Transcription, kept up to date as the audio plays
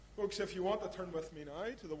Folks, if you want to turn with me now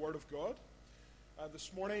to the Word of God,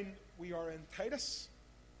 this morning we are in Titus,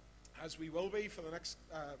 as we will be for the next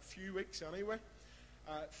few weeks anyway,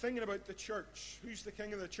 thinking about the church. Who's the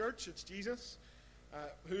king of the church? It's Jesus.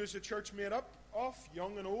 Who is the church made up of?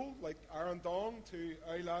 Young and old, like Aaron Dong to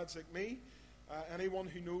our lads like me. Anyone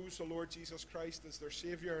who knows the Lord Jesus Christ as their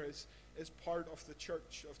Saviour is part of the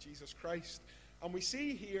church of Jesus Christ. And we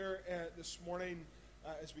see here this morning,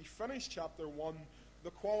 as we finish chapter 1, the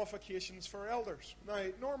qualifications for elders. Now,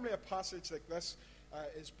 normally a passage like this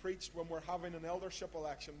is preached when we're having an eldership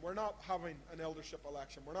election. We're not having an eldership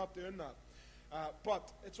election. We're not doing that.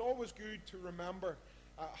 But it's always good to remember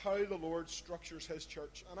how the Lord structures His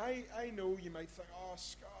church. And I know you might think, oh,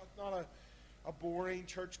 Scott, not a boring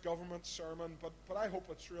church government sermon, but I hope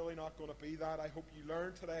it's really not going to be that. I hope you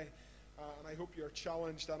learn today, and I hope you're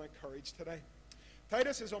challenged and encouraged today.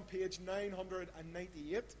 Titus is on page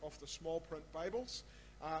 998 of the small print Bibles,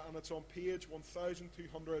 and it's on page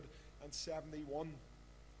 1271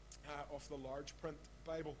 of the large print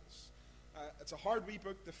Bibles. It's a hard wee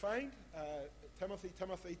book to find. Timothy,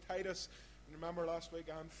 Titus, and remember last week,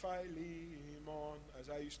 and Philemon, as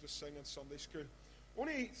I used to sing in Sunday school.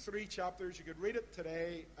 Only 3 chapters. You could read it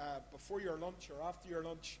today before your lunch or after your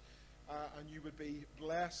lunch, and you would be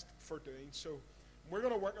blessed for doing so. We're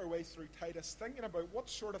going to work our way through Titus, thinking about what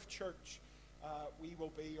sort of church we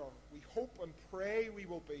will be, or we hope and pray we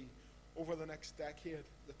will be over the next decade,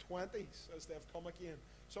 the 20s, as they've come again.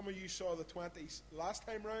 Some of you saw the 20s last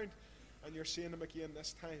time round, and you're seeing them again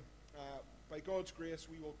this time. By God's grace,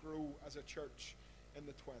 we will grow as a church in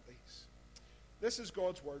the 20s. This is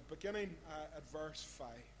God's word, beginning at verse 5.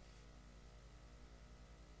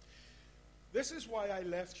 This is why I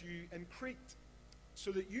left you in Crete, so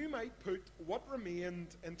that you might put what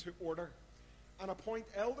remained into order, and appoint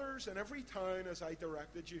elders in every town as I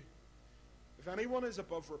directed you. If anyone is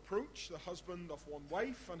above reproach, the husband of one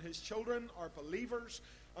wife, and his children are believers,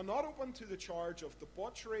 and not open to the charge of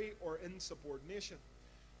debauchery or insubordination.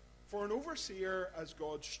 For an overseer, as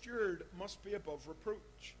God's steward, must be above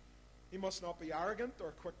reproach. He must not be arrogant,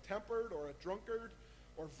 or quick-tempered, or a drunkard,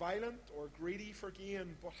 or violent, or greedy for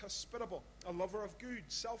gain, but hospitable, a lover of good,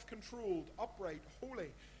 self-controlled, upright,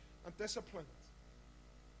 holy, and disciplined.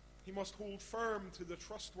 He must hold firm to the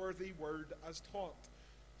trustworthy word as taught,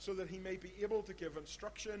 so that he may be able to give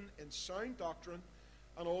instruction in sound doctrine,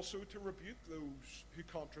 and also to rebuke those who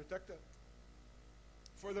contradict it.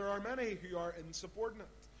 For there are many who are insubordinate,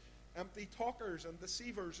 empty talkers and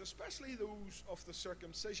deceivers, especially those of the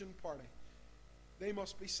circumcision party. They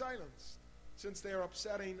must be silenced, since they are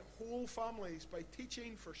upsetting whole families by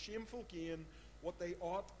teaching for shameful gain what they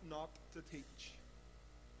ought not to teach.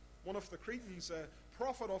 One of the Cretans, a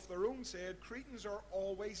prophet of their own, said, Cretans are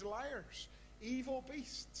always liars, evil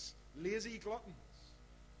beasts, lazy gluttons.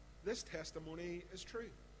 This testimony is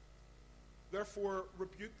true. Therefore,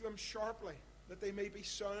 rebuke them sharply, that they may be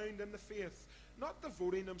sound in the faith, not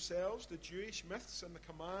devoting themselves to Jewish myths and the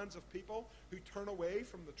commands of people who turn away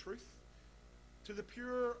from the truth. To the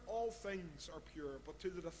pure, all things are pure, but to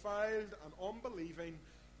the defiled and unbelieving,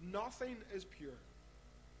 nothing is pure.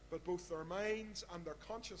 But both their minds and their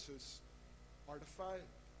consciences are defiled.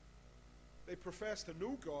 They profess to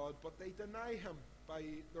know God, but they deny Him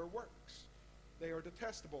by their works. They are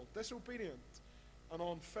detestable, disobedient, and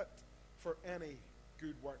unfit for any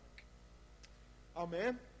good work.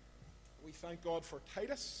 Amen. We thank God for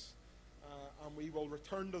Titus, and we will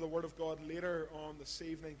return to the Word of God later on this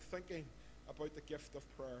evening, thinking about the gift of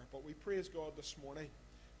prayer. But we praise God this morning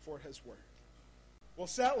for His Word. We'll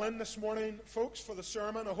settle in this morning, folks, for the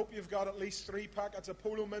sermon. I hope you've got at least 3 packets of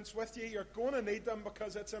Polo Mints with you. You're going to need them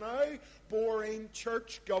because it's an boring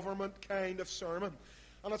church government kind of sermon.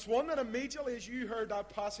 And it's one that immediately as you heard that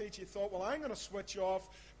passage, you thought, well, I'm going to switch off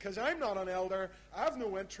because I'm not an elder. I have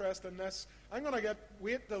no interest in this. I'm going to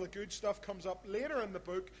wait till the good stuff comes up later in the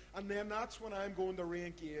book, and then that's when I'm going to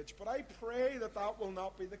re-engage. But I pray that that will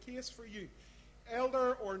not be the case for you.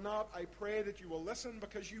 Elder or not, I pray that you will listen,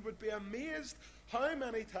 because you would be amazed how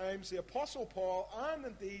many times the Apostle Paul and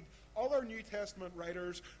indeed other New Testament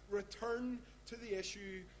writers return to the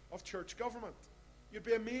issue of church government. You'd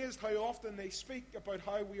be amazed how often they speak about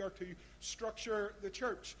how we are to structure the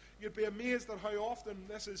church. You'd be amazed at how often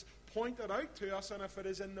this is pointed out to us, and if it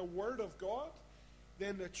is in the Word of God,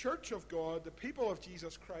 then the church of God, the people of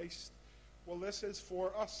Jesus Christ, well, this is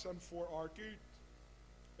for us and for our good.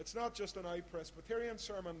 It's not just an Presbyterian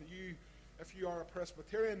sermon. You, if you are a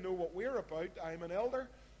Presbyterian, know what we're about. I'm an elder.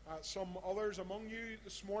 Some others among you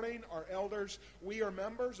this morning are elders. We are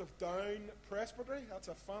members of Down Presbytery. That's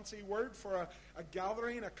a fancy word for a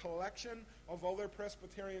gathering, a collection of other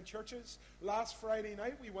Presbyterian churches. Last Friday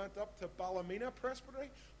night we went up to Ballymena Presbytery,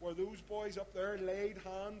 where those boys up there laid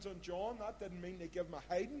hands on John. That didn't mean they give him a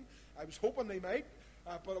hiding. I was hoping they might.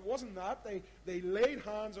 But it wasn't that. They laid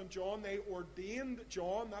hands on John. They ordained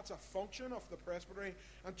John. That's a function of the presbytery.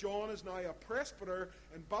 And John is now a presbyter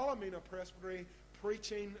in Ballymena Presbytery,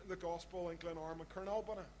 preaching the gospel in Glenarm and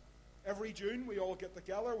Carnalbana. Every June we all get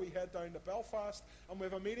together. We head down to Belfast, and we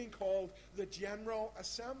have a meeting called the General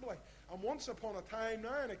Assembly. And once upon a time,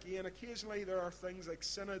 now and again, occasionally there are things like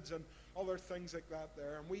synods and other things like that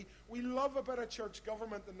there. And we love a bit of church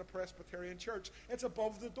government in the Presbyterian Church. It's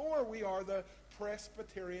above the door. We are the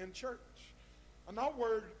Presbyterian Church. And that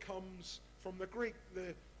word comes from the Greek,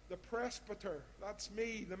 the presbyter. That's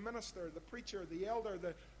me, the minister, the preacher, the elder,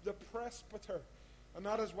 the presbyter. And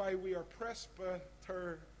that is why we are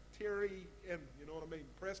Presbyterian. You know what I mean?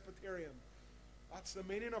 Presbyterian. That's the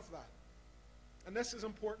meaning of that. And this is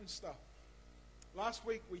important stuff. Last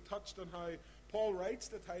week we touched on how Paul writes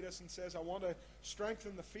to Titus and says, I want to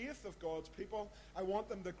strengthen the faith of God's people. I want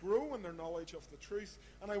them to grow in their knowledge of the truth.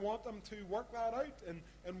 And I want them to work that out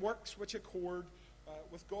in works which accord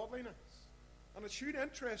with godliness. And it should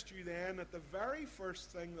interest you then that the very first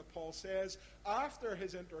thing that Paul says after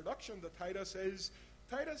his introduction to Titus is,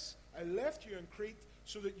 Titus, I left you in Crete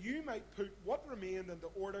so that you might put what remained into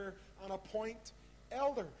order and appoint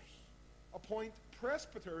elders, appoint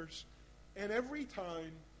presbyters in every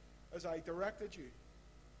town as I directed you.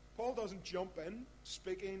 Paul doesn't jump in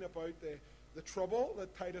speaking about the trouble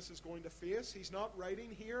that Titus is going to face. He's not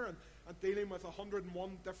writing here and dealing with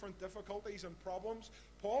 101 different difficulties and problems.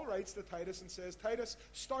 Paul writes to Titus and says, Titus,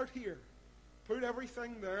 start here. Put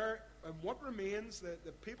everything there and what remains, the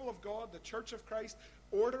people of God, the church of Christ,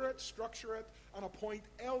 order it, structure it, and appoint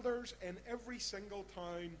elders in every single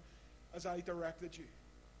town as I directed you.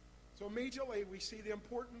 So immediately we see the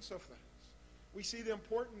importance of this. We see the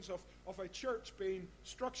importance of a church being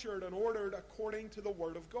structured and ordered according to the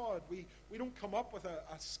Word of God. We don't come up with a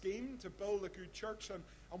scheme to build a good church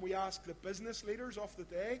and we ask the business leaders of the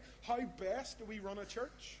day, how best do we run a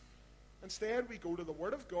church? Instead, we go to the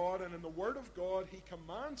Word of God, and in the Word of God, He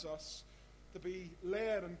commands us to be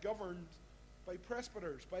led and governed by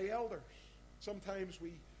presbyters, by elders. Sometimes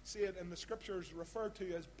we see it in the Scriptures referred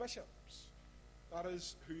to as bishops. That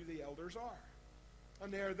is who the elders are.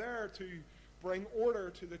 And they're there to bring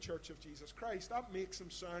order to the Church of Jesus Christ. That makes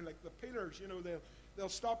them sound like the pillars. You know, they'll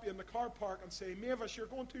stop you in the car park and say, Mavis, you're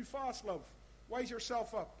going too fast, love. Wise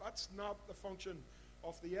yourself up. That's not the function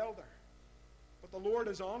of the elder. But the Lord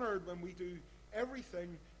is honored when we do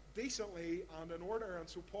everything decently and in order. And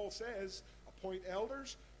so Paul says, appoint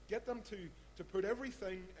elders, get them to put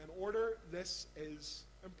everything in order. This is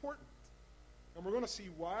important. And we're going to see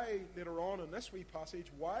why later on in this wee passage,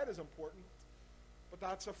 why it is important. But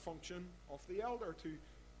that's a function of the elder,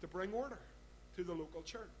 to bring order to the local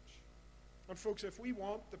church. And folks, if we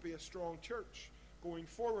want to be a strong church going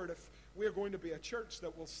forward, if we're going to be a church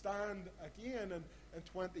that will stand again in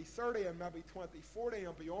 2030 and maybe 2040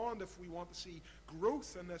 and beyond, if we want to see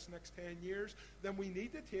growth in this next 10 years, then we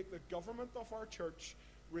need to take the government of our church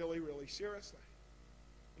really, really seriously.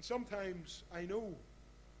 And sometimes I know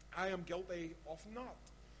I am guilty of not.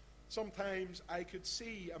 Sometimes I could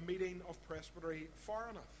see a meeting of presbytery far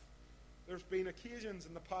enough. There's been occasions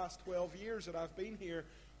in the past 12 years that I've been here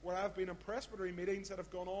where I've been in presbytery meetings that have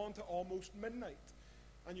gone on to almost midnight.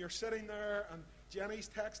 And you're sitting there and Jenny's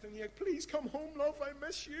texting you, please come home, love, I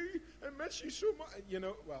miss you. I miss you so much. You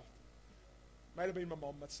know, well, might have been my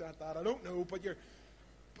mum that said that. I don't know, but you're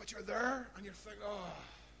there and you're thinking, oh,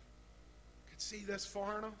 I could see this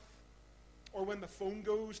far enough. Or when the phone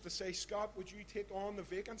goes to say, Scott, would you take on the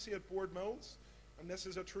vacancy at Board Mills? And this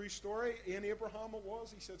is a true story. Ian Abraham it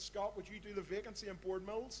was. He said, Scott, would you do the vacancy in Board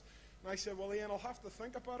Mills? And I said, well, Ian, I'll have to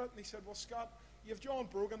think about it. And he said, well, Scott, you have John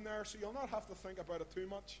Brogan there, so you'll not have to think about it too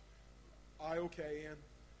much. Aye, okay, Ian.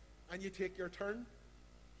 And you take your turn.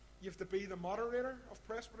 You have to be the moderator of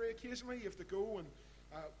presbytery occasionally. You have to go and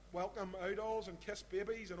welcome outals and kiss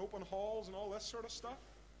babies and open halls and all this sort of stuff.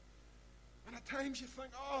 And at times you think,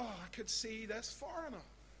 oh, I could see this far enough.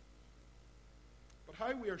 But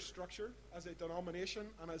how we are structured as a denomination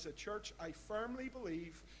and as a church, I firmly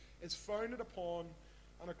believe, is founded upon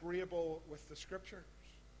and agreeable with the Scriptures.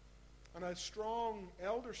 And a strong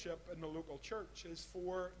eldership in the local church is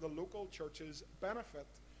for the local church's benefit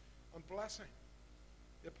and blessing.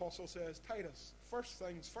 The apostle says, Titus, first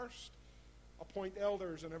things first, appoint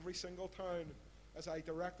elders in every single town as I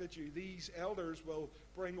directed you. These elders will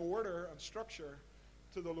bring order and structure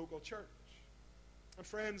to the local church. And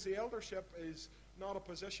friends, the eldership is not a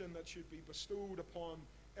position that should be bestowed upon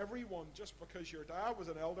everyone just because your dad was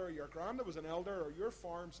an elder, or your granddad was an elder, or your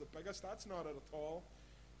farm's the biggest. That's not it at all.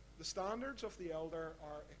 The standards of the elder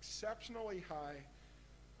are exceptionally high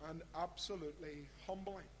and absolutely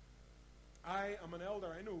humbling. I am an elder.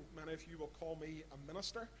 I know many of you will call me a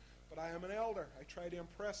minister, but I am an elder. I try to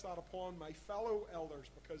impress that upon my fellow elders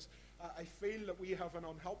because I feel that we have an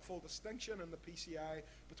unhelpful distinction in the PCI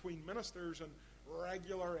between ministers and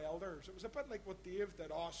regular elders. It was a bit like what Dave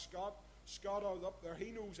did. Scott out up there,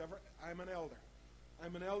 he knows everything. I'm an elder.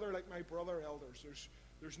 I'm an elder like my brother elders.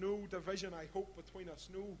 There's no division, I hope, between us.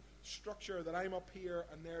 No structure that I'm up here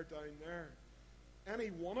and they're down there. Any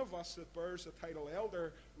one of us that bears the title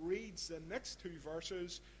elder reads the next 2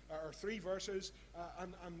 verses, or 3 verses,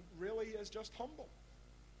 and really is just humble.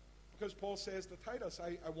 Because Paul says to Titus,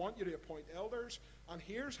 I want you to appoint elders, and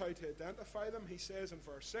here's how to identify them. He says in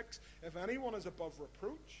verse 6, if anyone is above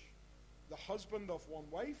reproach, the husband of one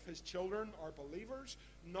wife, his children are believers,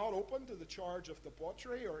 not open to the charge of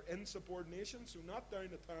debauchery or insubordination, so not down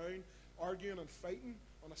to town arguing and fighting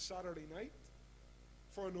on a Saturday night.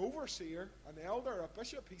 For an overseer, an elder, a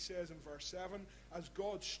bishop, he says in verse 7, as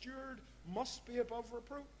God's steward, must be above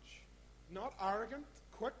reproach, not arrogant,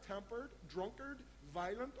 quick-tempered, drunkard,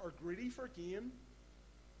 violent, or greedy for gain,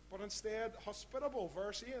 but instead hospitable,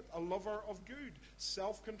 verse 8, a lover of good,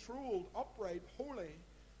 self-controlled, upright, holy,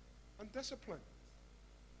 and disciplined.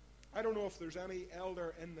 I don't know if there's any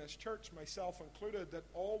elder in this church, myself included, that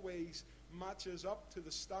always matches up to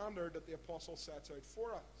the standard that the apostle sets out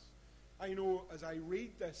for us. I know as I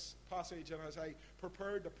read this passage and as I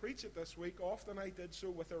prepared to preach it this week, often I did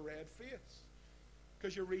so with a red face.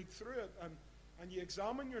 Because you read through it and you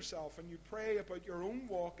examine yourself and you pray about your own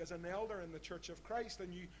walk as an elder in the Church of Christ,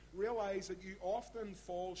 and you realize that you often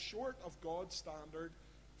fall short of God's standard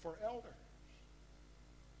for elders.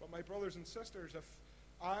 But my brothers and sisters, if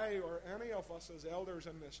I or any of us as elders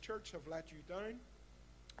in this church have let you down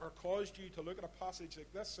or caused you to look at a passage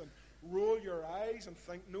like this and roll your eyes and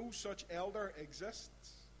think no such elder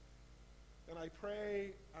exists, then I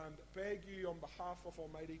pray and beg you on behalf of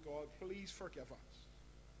Almighty God, please forgive us.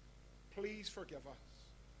 Please forgive us.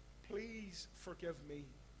 Please forgive me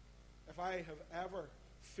if I have ever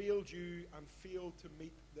failed you and failed to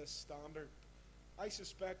meet this standard. I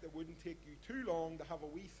suspect it wouldn't take you too long to have a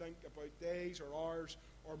wee think about days or hours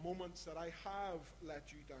or moments that I have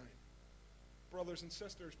let you down. Brothers and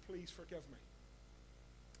sisters, please forgive me.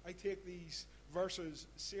 I take these verses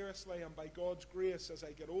seriously, and by God's grace, as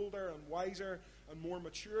I get older and wiser and more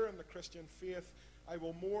mature in the Christian faith, I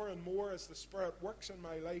will more and more, as the Spirit works in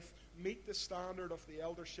my life, meet the standard of the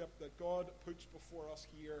eldership that God puts before us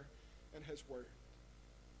here in His Word.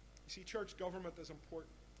 You see, church government is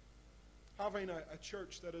important. Having a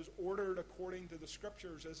church that is ordered according to the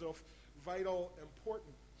Scriptures is of vital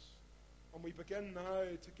importance. And we begin now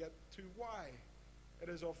to get to why it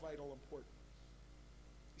is of vital importance.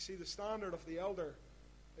 You see, the standard of the elder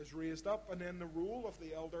is raised up, and then the role of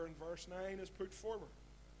the elder in verse 9 is put forward.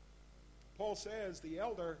 Paul says the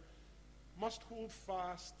elder must hold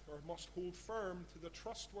fast, or must hold firm to the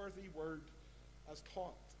trustworthy word as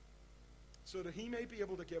taught, so that he may be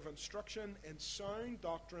able to give instruction in sound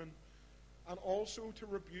doctrine and also to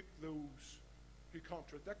rebuke those who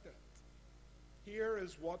contradict it. Here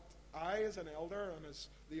is what I, as an elder, and as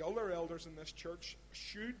the other elders in this church,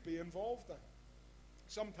 should be involved in.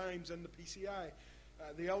 Sometimes in the PCI,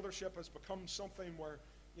 the eldership has become something where,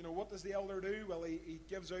 what does the elder do? Well, he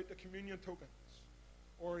gives out the communion tokens.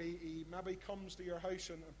 Or he maybe comes to your house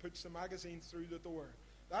and puts the magazine through the door.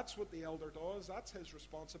 That's what the elder does. That's his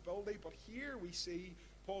responsibility. But here we see,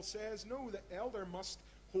 Paul says, no, the elder must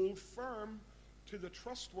hold firm to the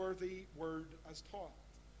trustworthy word as taught.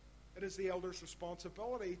 It is the elder's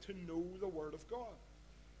responsibility to know the word of God.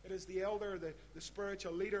 It is the elder, the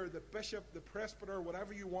spiritual leader, the bishop, the presbyter,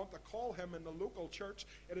 whatever you want to call him in the local church,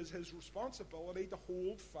 it is his responsibility to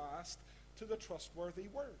hold fast to the trustworthy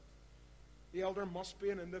word. The elder must be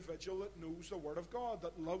an individual that knows the Word of God,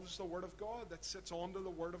 that loves the Word of God, that sits under the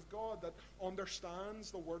Word of God, that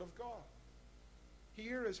understands the Word of God.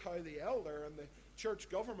 Here is how the elder and the church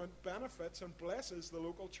government benefits and blesses the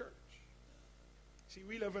local church. See,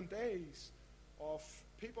 we live in days of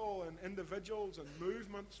people and individuals and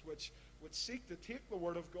movements which seek to take the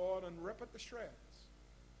Word of God and rip it to shreds.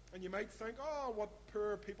 And you might think, oh, what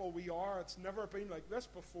poor people we are. It's never been like this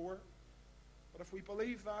before. But if we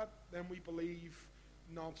believe that, then we believe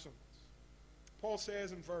nonsense. Paul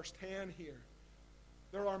says in verse 10 here,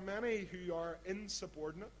 there are many who are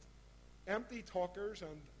insubordinate, empty talkers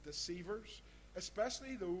and deceivers,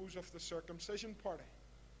 especially those of the circumcision party,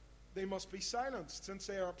 They must be silenced, since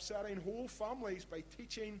they are upsetting whole families by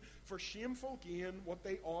teaching for shameful gain what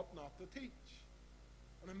they ought not to teach.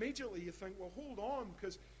 And immediately you think, well, hold on,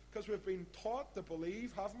 because we've been taught to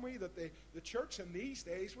believe, haven't we, that the church in these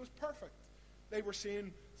days was perfect. They were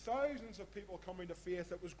seeing thousands of people coming to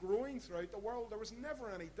faith. It was growing throughout the world. There was never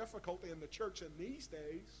any difficulty in the church in these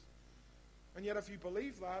days. And yet if you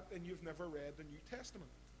believe that, then you've never read the New Testament.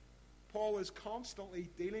 Paul is constantly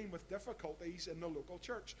dealing with difficulties in the local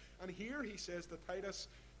church. And here he says to Titus,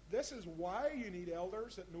 this is why you need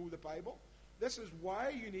elders that know the Bible. This is why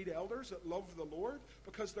you need elders that love the Lord,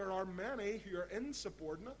 because there are many who are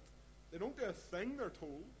insubordinate. They don't do a thing they're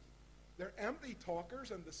told. They're empty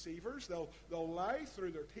talkers and deceivers. They'll lie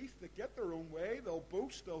through their teeth to get their own way. They'll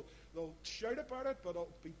boast. They'll shout about it, but it'll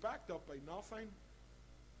be backed up by nothing.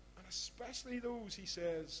 And especially those, he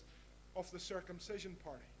says, of the circumcision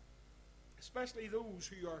party. Especially those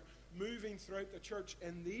who are moving throughout the church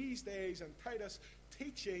in these days, and Titus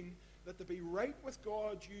teaching that to be right with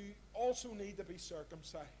God, you also need to be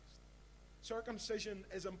circumcised. Circumcision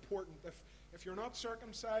is important. If you're not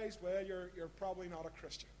circumcised, well, you're probably not a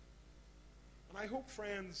Christian. And I hope,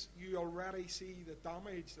 friends, you already see the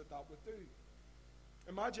damage that would do.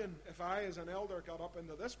 Imagine if I, as an elder, got up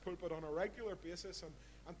into this pulpit on a regular basis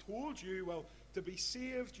and told you, well, to be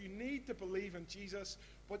saved, you need to believe in Jesus,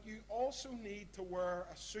 but you also need to wear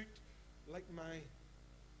a suit like mine.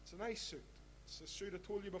 It's a nice suit. It's a suit I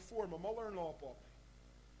told you before my mother-in-law bought me.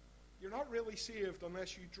 You're not really saved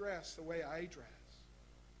unless you dress the way I dress.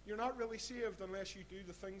 You're not really saved unless you do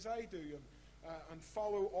the things I do and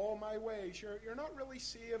follow all my ways. You're not really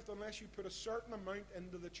saved unless you put a certain amount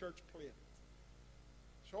into the church plate.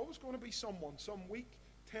 There's always going to be someone, some weak,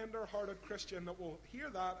 tender-hearted Christian that will hear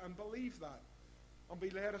that and believe that and be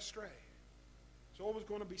led astray. There's always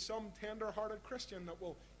going to be some tender-hearted Christian that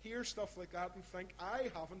will hear stuff like that and think, I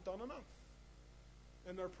haven't done enough.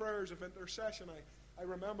 In their prayers of intercession, I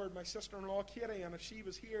remembered my sister-in-law Katie, and if she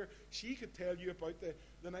was here, she could tell you about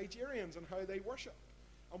the Nigerians and how they worship.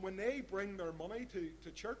 And when they bring their money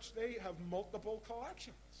to church, they have multiple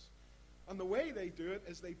collections. And the way they do it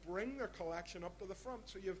is they bring their collection up to the front.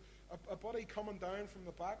 So you've a buddy coming down from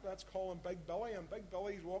the back, that's calling Big Billy, and Big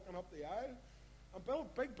Billy's walking up the aisle.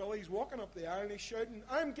 And Big Billy's walking up the aisle and he's shouting,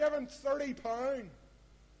 I'm giving £30.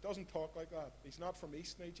 Doesn't talk like that. He's not from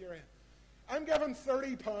East Nigeria. I'm giving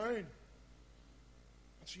 £30. And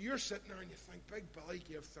so you're sitting there and you think, Big Billy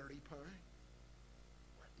gave £30.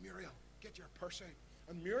 Muriel, get your purse out.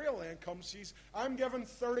 And Muriel then comes, she's, I'm giving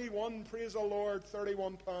 31, praise the Lord,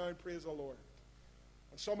 £31, praise the Lord.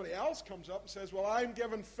 And somebody else comes up and says, well, I'm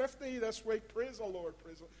giving 50 this week, praise the Lord,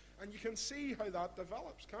 praise the Lord. And you can see how that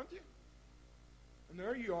develops, can't you? And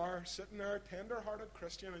there you are, sitting there, a tender-hearted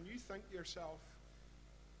Christian, and you think to yourself,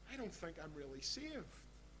 I don't think I'm really saved.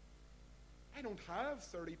 I don't have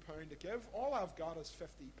 £30 to give. All I've got is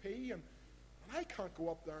 50p, and I can't go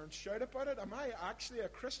up there and shout about it. Am I actually a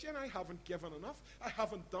Christian? I haven't given enough. I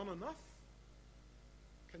haven't done enough.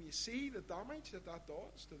 Can you see the damage that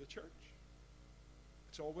does to the church?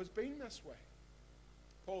 It's always been this way.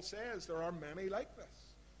 Paul says there are many like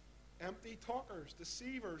this. Empty talkers,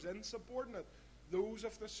 deceivers, insubordinate, those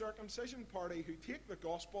of the circumcision party who take the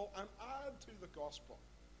gospel and add to the gospel.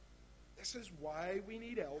 This is why we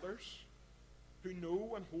need elders who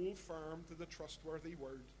know and hold firm to the trustworthy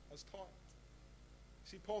word as taught.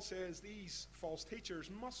 See, Paul says these false teachers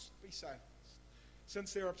must be silenced,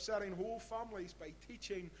 since they're upsetting whole families by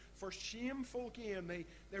teaching for shameful gain.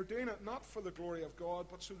 They're doing it not for the glory of God,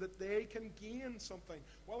 but so that they can gain something.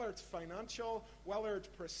 Whether it's financial, whether it's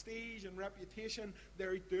prestige and reputation,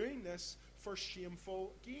 they're doing this for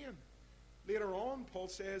shameful gain. Later on, Paul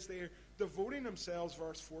says they're devoting themselves,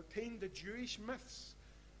 verse 14, to Jewish myths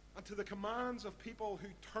and to the commands of people who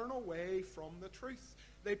turn away from the truth.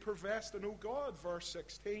 They profess to know God, verse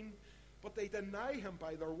 16, but they deny him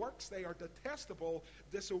by their works. They are detestable,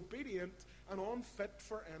 disobedient, and unfit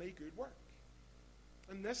for any good work.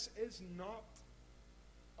 And this is not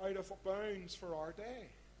out of bounds for our day.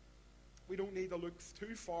 We don't need to look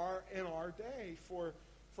too far in our day for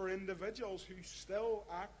individuals who still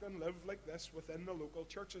act and live like this within the local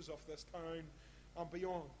churches of this town and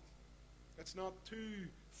beyond. It's not too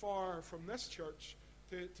far from this church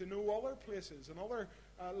to know other places and other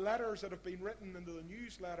letters that have been written into the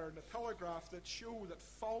newsletter and the Telegraph that show that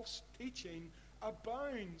false teaching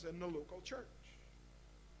abounds in the local church.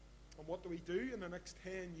 And what do we do in the next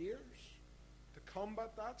 10 years to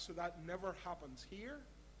combat that so that never happens here?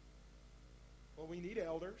 Well, we need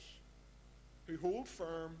elders who hold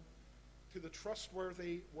firm to the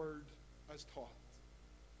trustworthy word as taught.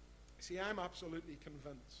 See, I'm absolutely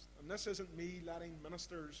convinced, and this isn't me letting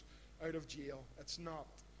ministers out of jail. It's not.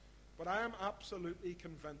 But I am absolutely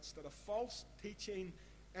convinced that if false teaching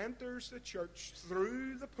enters the church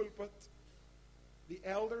through the pulpit, the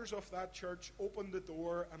elders of that church open the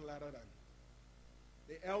door and let it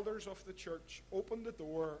in. The elders of the church open the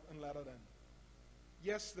door and let it in.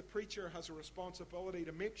 Yes, the preacher has a responsibility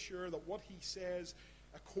to make sure that what he says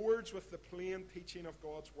accords with the plain teaching of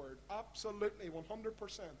God's Word. Absolutely,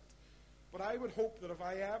 100%. But I would hope that if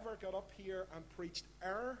I ever got up here and preached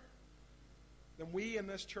error, then we in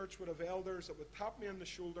this church would have elders that would tap me on the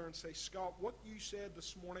shoulder and say, Scott, what you said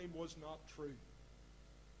this morning was not true.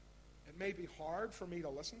 It may be hard for me to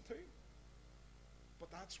listen to, but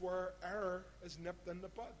that's where error is nipped in the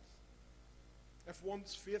bud. If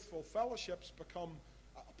once faithful fellowships become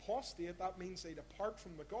apostate, that means they depart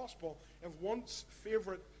from the gospel. If once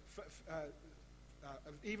favorite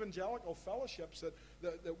evangelical fellowships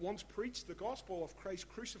that once preached the gospel of Christ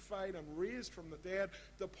crucified and raised from the dead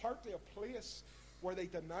depart to a place where they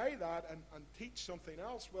deny that and teach something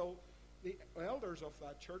else, well, the elders of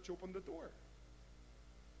that church open the door.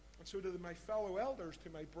 And so to my fellow elders,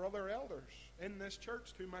 to my brother elders in this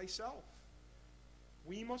church, to myself,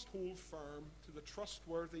 we must hold firm to the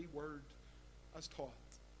trustworthy word as taught.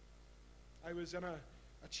 I was in a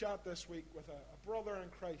chat this week with a brother in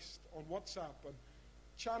Christ on WhatsApp and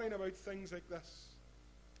chatting about things like this.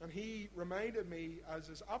 And he reminded me, as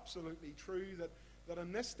is absolutely true, that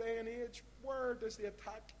in this day and age, where does the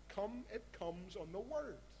attack come? It comes on the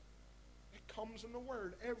Word. It comes on the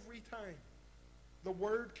Word every time. The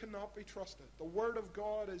Word cannot be trusted. The Word of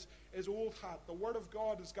God is old hat. The Word of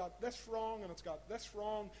God has got this wrong and it's got this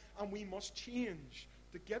wrong, and we must change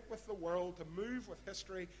to get with the world, to move with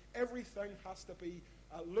history. Everything has to be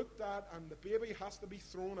looked at, and the baby has to be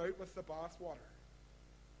thrown out with the bathwater.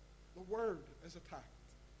 The Word is attacked.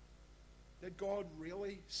 Did God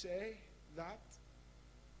really say that?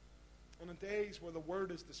 And in days where the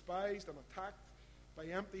Word is despised and attacked by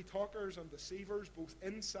empty talkers and deceivers, both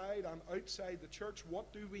inside and outside the church,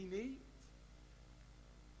 what do we need?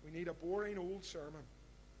 We need a boring old sermon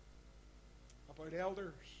about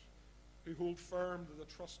elders who hold firm to the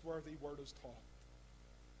trustworthy word as taught.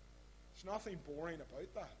 There's nothing boring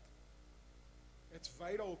about that. It's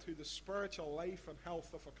vital to the spiritual life and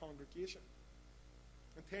health of a congregation.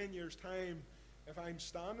 In 10 years' time, if I'm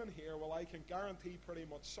standing here, well, I can guarantee pretty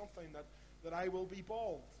much something that I will be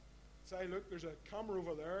bald. Say, look, there's a camera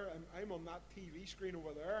over there, and I'm on that TV screen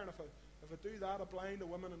over there, and if I do that, I blind the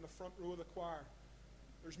women in the front row of the choir.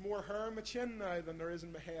 There's more hair in my chin now than there is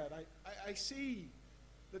in my head. I see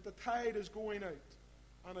that the tide is going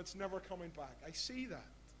out, and it's never coming back. I see that.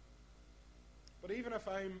 But even if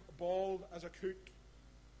I'm bald as a cook,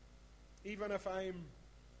 even if I'm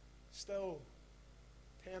still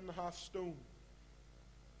 10.5 stone,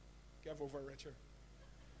 give over, Richard.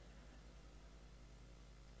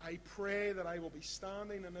 I pray that I will be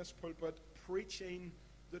standing in this pulpit preaching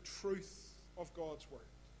the truth of God's Word.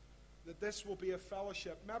 That this will be a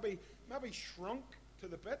fellowship, maybe shrunk to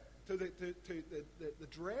the bit, to the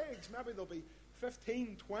dregs. Maybe there'll be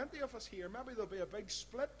 15, 20 of us here. Maybe there'll be a big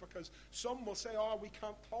split because some will say, oh, we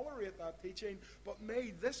can't tolerate that teaching. But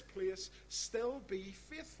may this place still be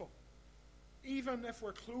faithful. Even if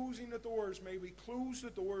we're closing the doors, may we close the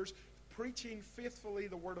doors preaching faithfully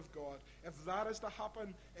the Word of God. If that is to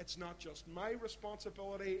happen, it's not just my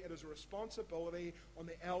responsibility, it is a responsibility on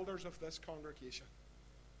the elders of this congregation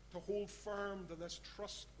to hold firm to this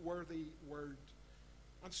trustworthy Word.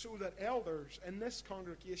 And so that elders in this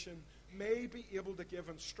congregation may be able to give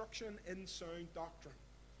instruction in sound doctrine.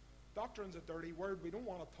 Doctrine's a dirty word. We don't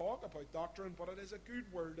want to talk about doctrine, but it is a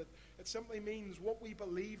good word. It simply means what we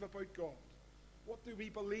believe about God. What do we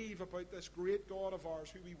believe about this great God of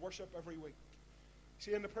ours who we worship every week?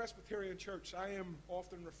 See, in the Presbyterian Church, I am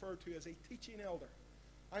often referred to as a teaching elder.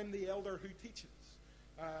 I'm the elder who teaches.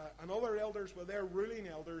 And other elders, well, they're ruling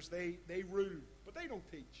elders. They rule, but they don't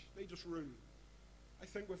teach. They just rule. I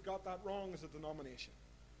think we've got that wrong as a denomination.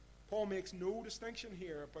 Paul makes no distinction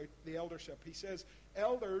here about the eldership. He says,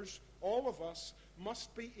 elders, all of us,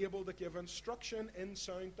 must be able to give instruction in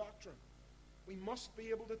sound doctrine. We must be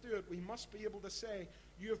able to do it. We must be able to say,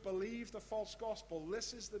 you have believed the false gospel.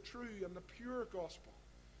 This is the true and the pure gospel.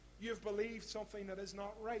 You have believed something that is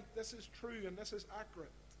not right. This is true and this is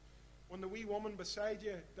accurate. When the wee woman beside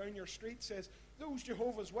you down your street says, those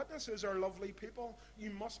Jehovah's Witnesses are lovely people,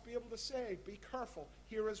 you must be able to say, be careful,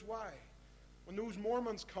 here is why. When those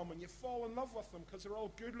Mormons come and you fall in love with them because they're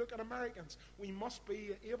all good-looking Americans, we must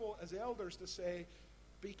be able as elders to say,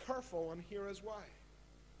 be careful and here is why.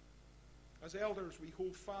 As elders, we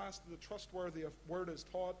hold fast to the trustworthy word as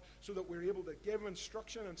taught, so that we're able to give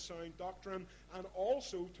instruction and sound doctrine, and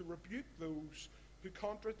also to rebuke those who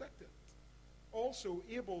contradict it. Also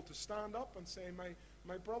able to stand up and say,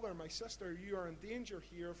 my brother, my sister, you are in danger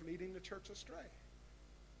here of leading the church astray.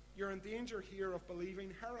 You're in danger here of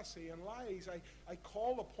believing heresy and lies. I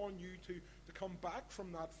call upon you to come back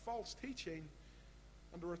from that false teaching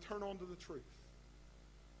and to return unto the truth.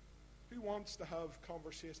 Who wants to have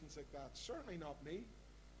conversations like that? Certainly not me.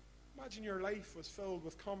 Imagine your life was filled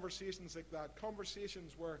with conversations like that.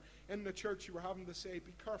 Conversations where in the church you were having to say,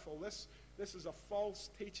 be careful, this is a false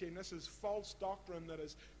teaching. This is false doctrine that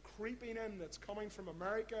is creeping in. It's coming from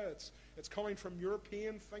America. It's coming from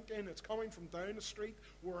European thinking. It's coming from down the street.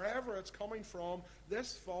 Wherever it's coming from,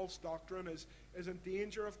 this false doctrine is in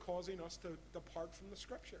danger of causing us to depart from the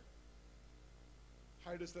Scripture.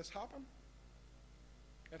 How does this happen?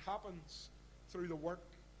 It happens through the work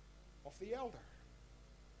of the elder.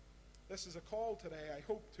 This is a call today, I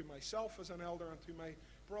hope, to myself as an elder and to my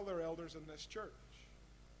brother elders in this church.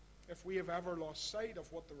 If we have ever lost sight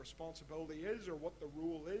of what the responsibility is or what the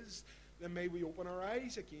rule is, then may we open our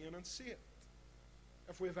eyes again and see it.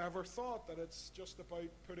 If we've ever thought that it's just about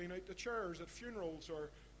putting out the chairs at funerals or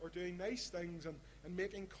doing nice things and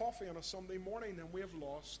making coffee on a Sunday morning, then we have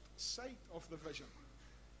lost sight of the vision.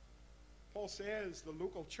 Paul says the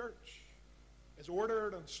local church is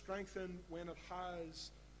ordered and strengthened when it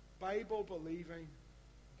has Bible-believing,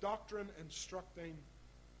 doctrine-instructing,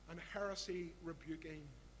 and heresy-rebuking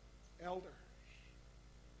elders.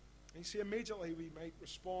 And you see, immediately we might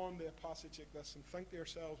respond to a passage like this and think to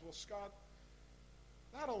ourselves, well, Scott,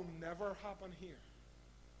 that'll never happen here.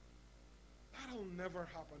 That'll never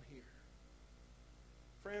happen here.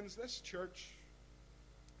 Friends, this church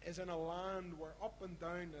is in a land where up and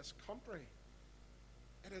down this country,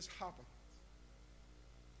 it has happened.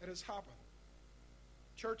 It has happened.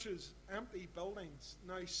 Churches, empty buildings,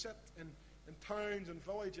 now sit in towns and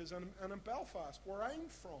villages, and in Belfast, where I'm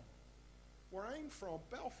from,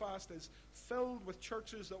 Belfast is filled with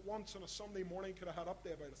churches that once on a Sunday morning could have had up to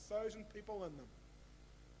about 1,000 people in them.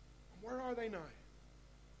 And where are they now?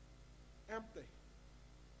 Empty.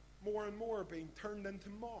 More and more being turned into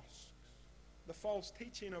mosques. The false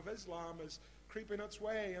teaching of Islam is creeping its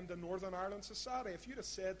way into Northern Ireland society. If you'd have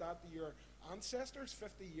said that to your ancestors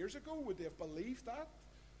 50 years ago, would they have believed that?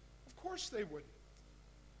 Of course they wouldn't.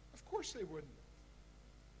 Of course they wouldn't.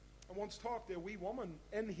 I once talked to a wee woman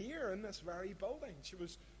in here in this very building. She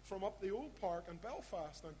was from up the Old Park in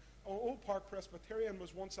Belfast, and Old Park Presbyterian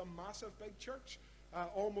was once a massive big church,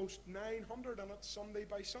 almost 900 in it Sunday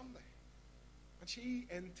by Sunday. And she,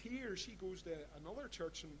 in tears, she goes to another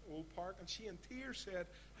church in Old Park, and she, in tears, said,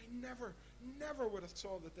 I never would have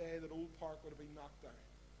saw the day that Old Park would have been knocked down.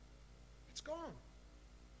 It's gone.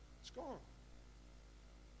 It's gone.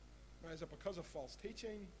 Now, is it because of false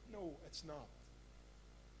teaching? No, it's not.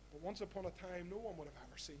 But once upon a time, no one would have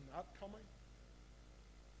ever seen that coming.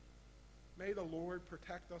 May the Lord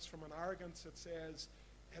protect us from an arrogance that says,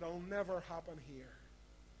 it'll never happen here.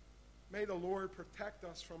 May the Lord protect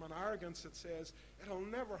us from an arrogance that says, it'll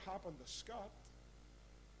never happen to Scott.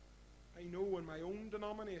 I know in my own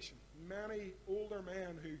denomination, many older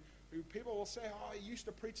men who people will say, oh, he used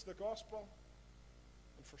to preach the gospel.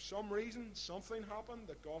 And for some reason, something happened,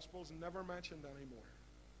 the gospel's never mentioned anymore.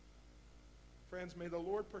 Friends, may the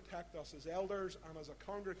Lord protect us as elders and as a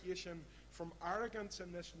congregation from arrogance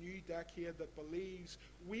in this new decade that believes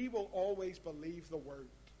we will always believe the word.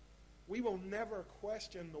 We will never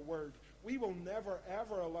question the word. We will never,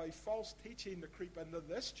 ever allow false teaching to creep into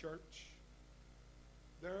this church.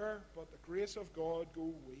 There, but the grace of God,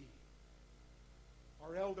 go we.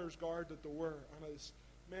 Our elders guard the door, and as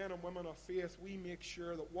men and women of faith, we make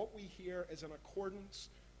sure that what we hear is in accordance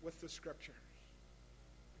with the Scriptures.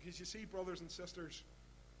 Because you see, brothers and sisters,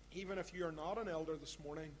 even if you are not an elder this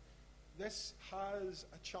morning, this has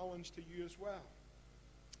a challenge to you as well.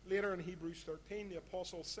 Later in Hebrews 13, the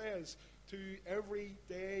apostle says to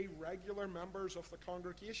everyday regular members of the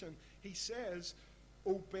congregation, he says,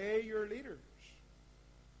 obey your leaders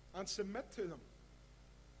and submit to them,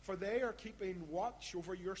 for they are keeping watch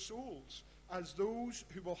over your souls as those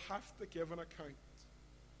who will have to give an account.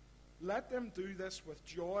 Let them do this with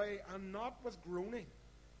joy and not with groaning,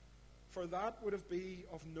 for that would have been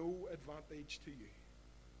of no advantage to you.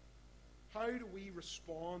 How do we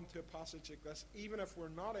respond to a passage like this? Even if we're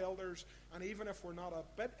not elders, and even if we're not a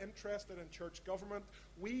bit interested in church government,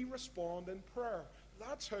 we respond in prayer.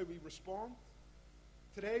 That's how we respond.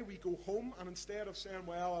 Today we go home, and instead of saying,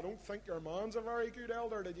 well, I don't think your man's a very good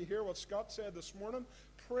elder, did you hear what Scott said this morning?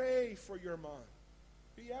 Pray for your man,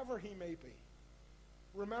 whoever he may be.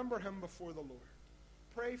 Remember him before the Lord.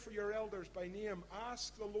 Pray for your elders by name.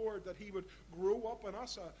 Ask the Lord that he would grow up in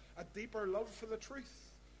us a deeper love for the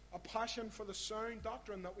truth, a passion for the sound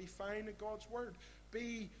doctrine that we find in God's Word.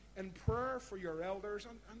 Be in prayer for your elders,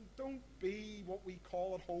 and don't be what we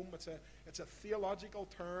call at home. It's a theological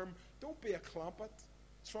term. Don't be a clampet.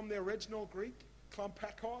 It's from the original Greek,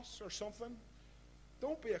 klampekos or something.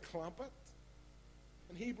 Don't be a clampet.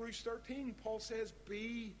 In Hebrews 13, Paul says,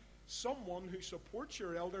 be someone who supports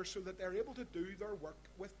your elders so that they're able to do their work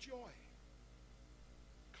with joy.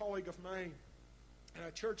 A colleague of mine in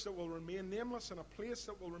a church that will remain nameless, in a place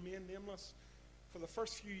that will remain nameless, for the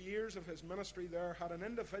first few years of his ministry there, had an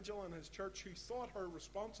individual in his church who thought her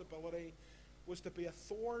responsibility was to be a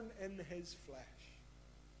thorn in his flesh.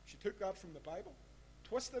 She took that from the Bible,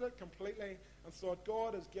 twisted it completely, and thought,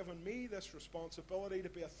 God has given me this responsibility to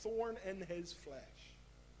be a thorn in his flesh.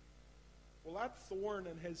 Well, that thorn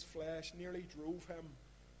in his flesh nearly drove him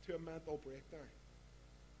to a mental breakdown.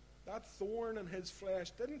 That thorn in his flesh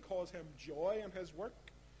didn't cause him joy in his work.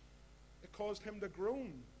 It caused him to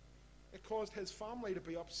groan. It caused his family to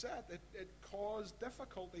be upset. It caused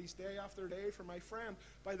difficulties day after day for my friend.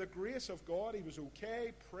 By the grace of God, he was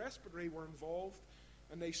okay. Presbytery were involved,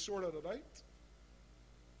 and they sorted it out.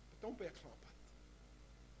 But don't be a clampet.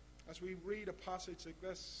 As we read a passage like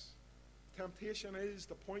this, temptation is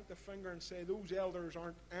to point the finger and say, those elders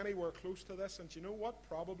aren't anywhere close to this, and you know what?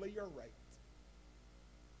 Probably you're right.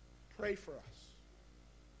 Pray for us.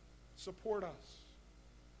 Support us.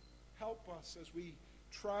 Help us as we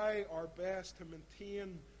try our best to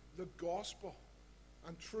maintain the gospel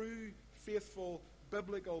and true, faithful,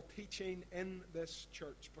 biblical teaching in this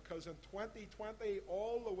church. Because in 2020,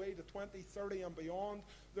 all the way to 2030 and beyond,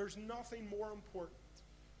 there's nothing more important.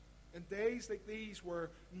 In days like these where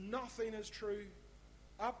nothing is true,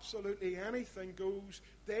 absolutely anything goes,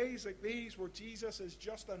 days like these where Jesus is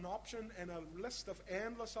just an option in a list of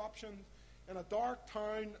endless options, in a dark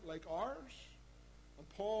town like ours. And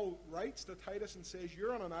Paul writes to Titus and says,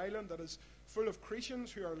 you're on an island that is full of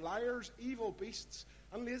Cretans who are liars, evil beasts,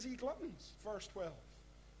 and lazy gluttons, verse 12.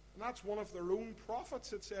 And that's one of their own prophets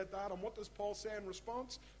that said that. And what does Paul say in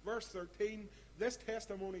response? Verse 13, this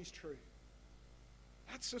testimony is true.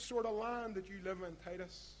 That's the sort of land that you live in,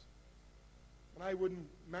 Titus. And I wouldn't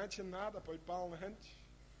mention that about Ballynahinch.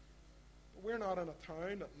 But we're not in a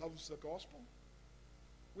town that loves the gospel.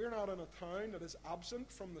 We're not in a town that is absent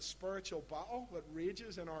from the spiritual battle that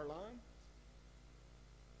rages in our land.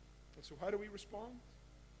 And so how do we respond?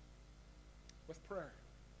 With prayer.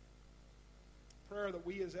 Prayer that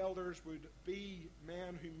we as elders would be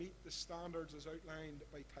men who meet the standards as outlined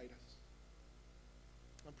by Titus.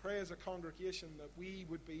 And pray as a congregation that we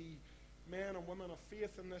would be men and women of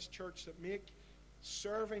faith in this church that make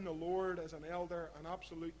serving the Lord as an elder an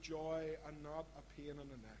absolute joy and not a pain in the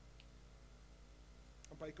neck.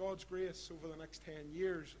 And by God's grace, over the next 10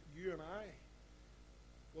 years, you and I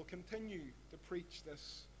will continue to preach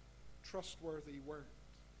this trustworthy word.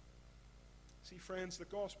 See, friends, the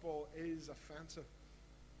gospel is offensive.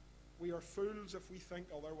 We are fools if we think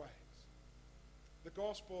otherwise. The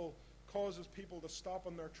gospel causes people to stop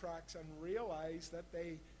in their tracks and realize that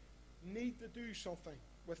they need to do something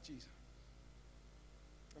with Jesus.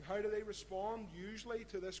 And how do they respond? Usually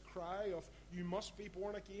to this cry of, you must be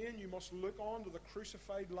born again, you must look on to the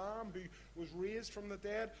crucified Lamb who was raised from the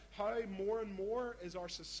dead. How more and more is our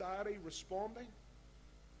society responding?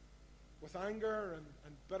 With anger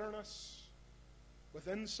and bitterness, with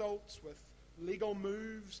insults, with legal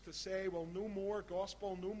moves to say, well, no more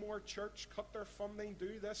gospel, no more church, cut their funding,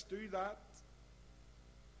 do this, do that.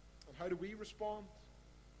 And how do we respond?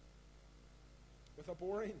 With a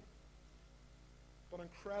boring but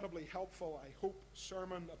incredibly helpful, I hope,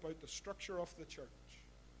 sermon about the structure of the church.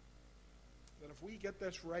 That if we get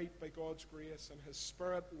this right by God's grace and His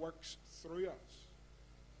Spirit works through us,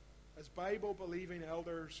 as Bible-believing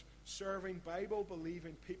elders, serving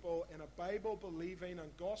Bible-believing people in a Bible-believing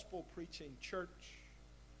and gospel-preaching church,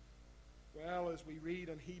 well, as we read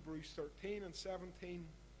in Hebrews 13 and 17,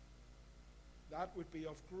 that would be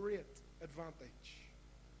of great advantage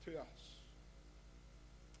to us.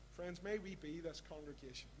 Friends, may we be this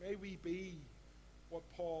congregation. May we be what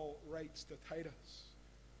Paul writes to Titus.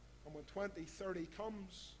 And when 2030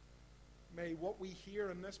 comes, may what we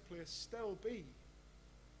hear in this place still be,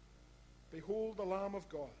 behold the Lamb of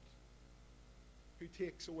God who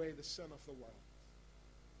takes away the sin of the world.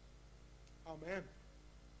 Amen.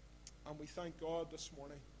 And we thank God this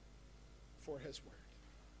morning for His word.